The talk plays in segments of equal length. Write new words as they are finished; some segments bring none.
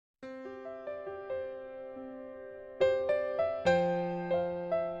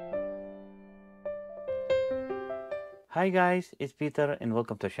Hi guys, it's Peter and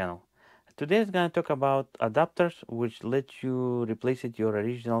welcome to the channel. Today I'm going to talk about adapters which let you replace your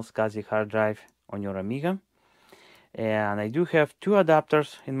original SCSI hard drive on your Amiga. And I do have two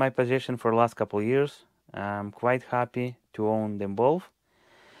adapters in my possession for the last couple of years. I'm quite happy to own them both.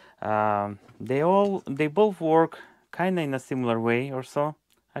 They both work kind of in a similar way or so,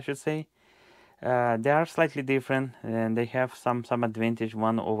 I should say. They are slightly different and they have some advantage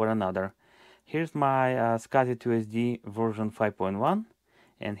one over another. Here's my SCSI2SD version 5.1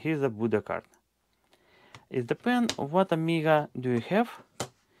 and here's a Buddha card. It depends on what Amiga do you have.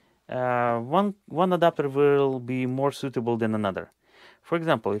 One adapter will be more suitable than another. For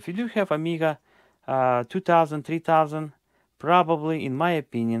example, if you do have Amiga 2000, 3000, probably in my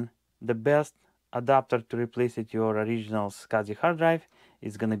opinion the best adapter to replace your original SCSI hard drive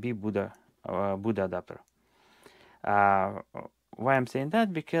is gonna be Buddha adapter. Why I'm saying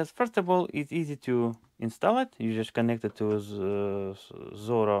that? Because first of all, it's easy to install it. You just connect it to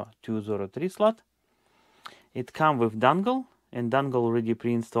Zorro 203 slot. It comes with dongle, and dongle already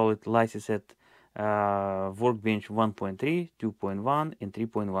pre-installed licensed Workbench 1.3, 2.1, and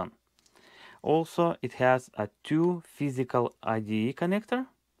 3.1. Also, it has a 2 physical IDE connector.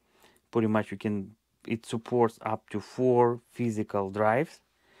 Pretty much it supports up to 4 physical drives,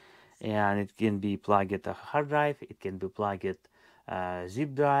 and it can be plugged at a hard drive, it can be plugged at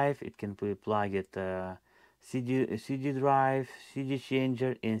zip drive, it can be plugged at CD drive, CD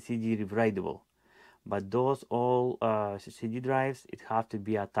changer, and CD rewritable. But those all CD drives, it have to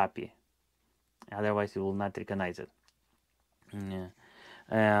be a TAPI, otherwise you will not recognize it. Yeah.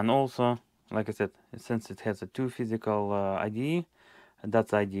 And also, like I said, since it has a 2 physical IDE,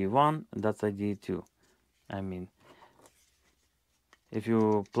 that's IDE 1, that's IDE 2. I mean, if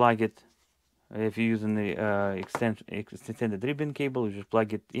you plug it, if you're using the extended ribbon cable, you just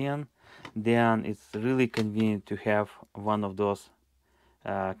plug it in. Then it's really convenient to have one of those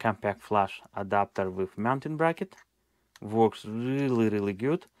compact flash adapter with mounting bracket. Works really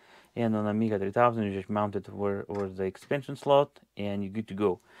good. And on Amiga 3000, you just mount it where the expansion slot, and you're good to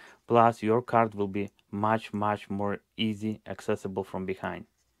go. Plus, your card will be much more easy accessible from behind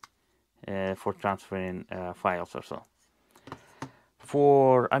for transferring files or so.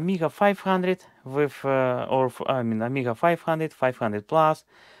 For Amiga 500 with Amiga 500, 500 plus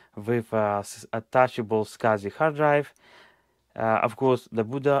with attachable SCSI hard drive. Of course, the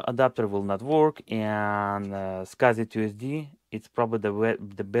Buddha adapter will not work, and SCSI2SD it's probably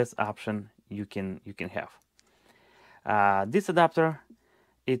the best option you can have. This adapter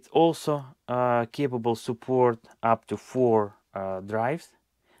it's also capable support up to 4 drives,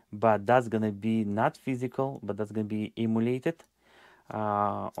 but that's gonna be not physical, but that's gonna be emulated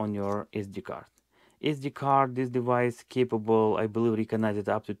on your SD card. SD card, this device capable, I believe, recognizes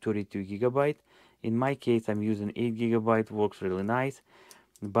up to 32 gigabyte. In my case, I'm using 8 gigabyte, works really nice.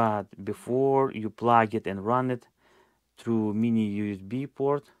 But before you plug it and run it through mini USB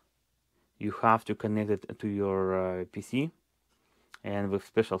port, you have to connect it to your PC. And with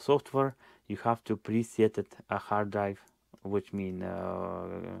special software, you have to preset it a hard drive, which means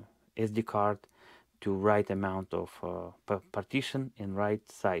SD card to right amount of partition and right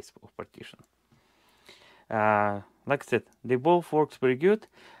size of partition. Like I said, they both works pretty good.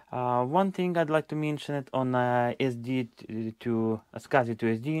 One thing I'd like to mention it on SD to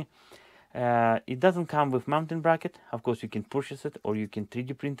SCSI2SD, it doesn't come with mounting bracket. Of course, you can purchase it or you can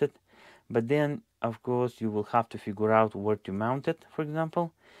 3D print it, but then of course you will have to figure out where to mount it. For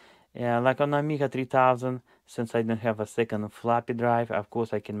example, like on Amiga 3000, since I don't have a second floppy drive, of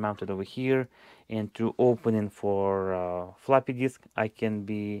course I can mount it over here, and through opening for floppy disk, I can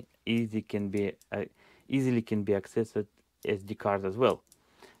be easily can be accessed SD card as well.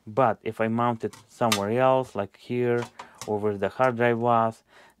 But if I mount it somewhere else, like here or where the hard drive was,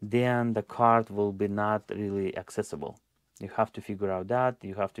 then the card will be not really accessible. You have to figure out that.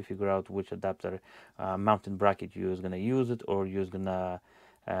 You have to figure out which adapter mounting bracket you're gonna use it, or you're gonna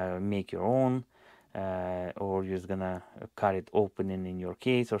make your own, or you're gonna cut it opening in your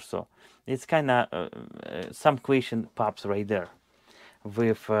case or so. It's kind of some question pops right there.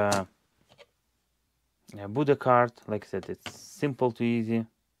 With Buddha card, like I said, it's simple to easy.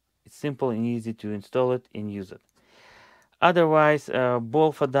 It's simple and easy to install it and use it. Otherwise,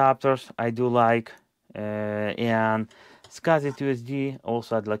 both adapters I do like, and SCSI2SD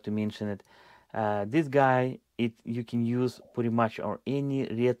also I'd like to mention it. This guy, you can use pretty much on any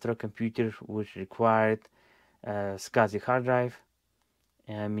retro computer which required SCSI hard drive.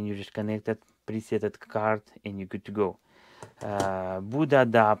 I mean, you just connect it, preset card, and you're good to go. Buddha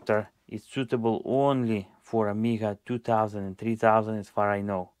adapter is suitable only for Amiga 2000 and 3000 as far as I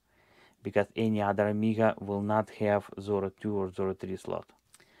know, because any other Amiga will not have Zorro 2 or Zorro 3 slot.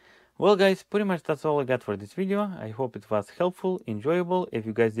 Well guys, pretty much that's all I got for this video. I hope it was helpful, enjoyable. If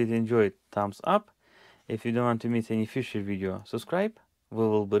you guys did enjoy it, thumbs up. If you don't want to miss any future video, subscribe. We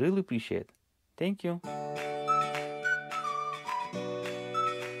will be really appreciate. Thank you.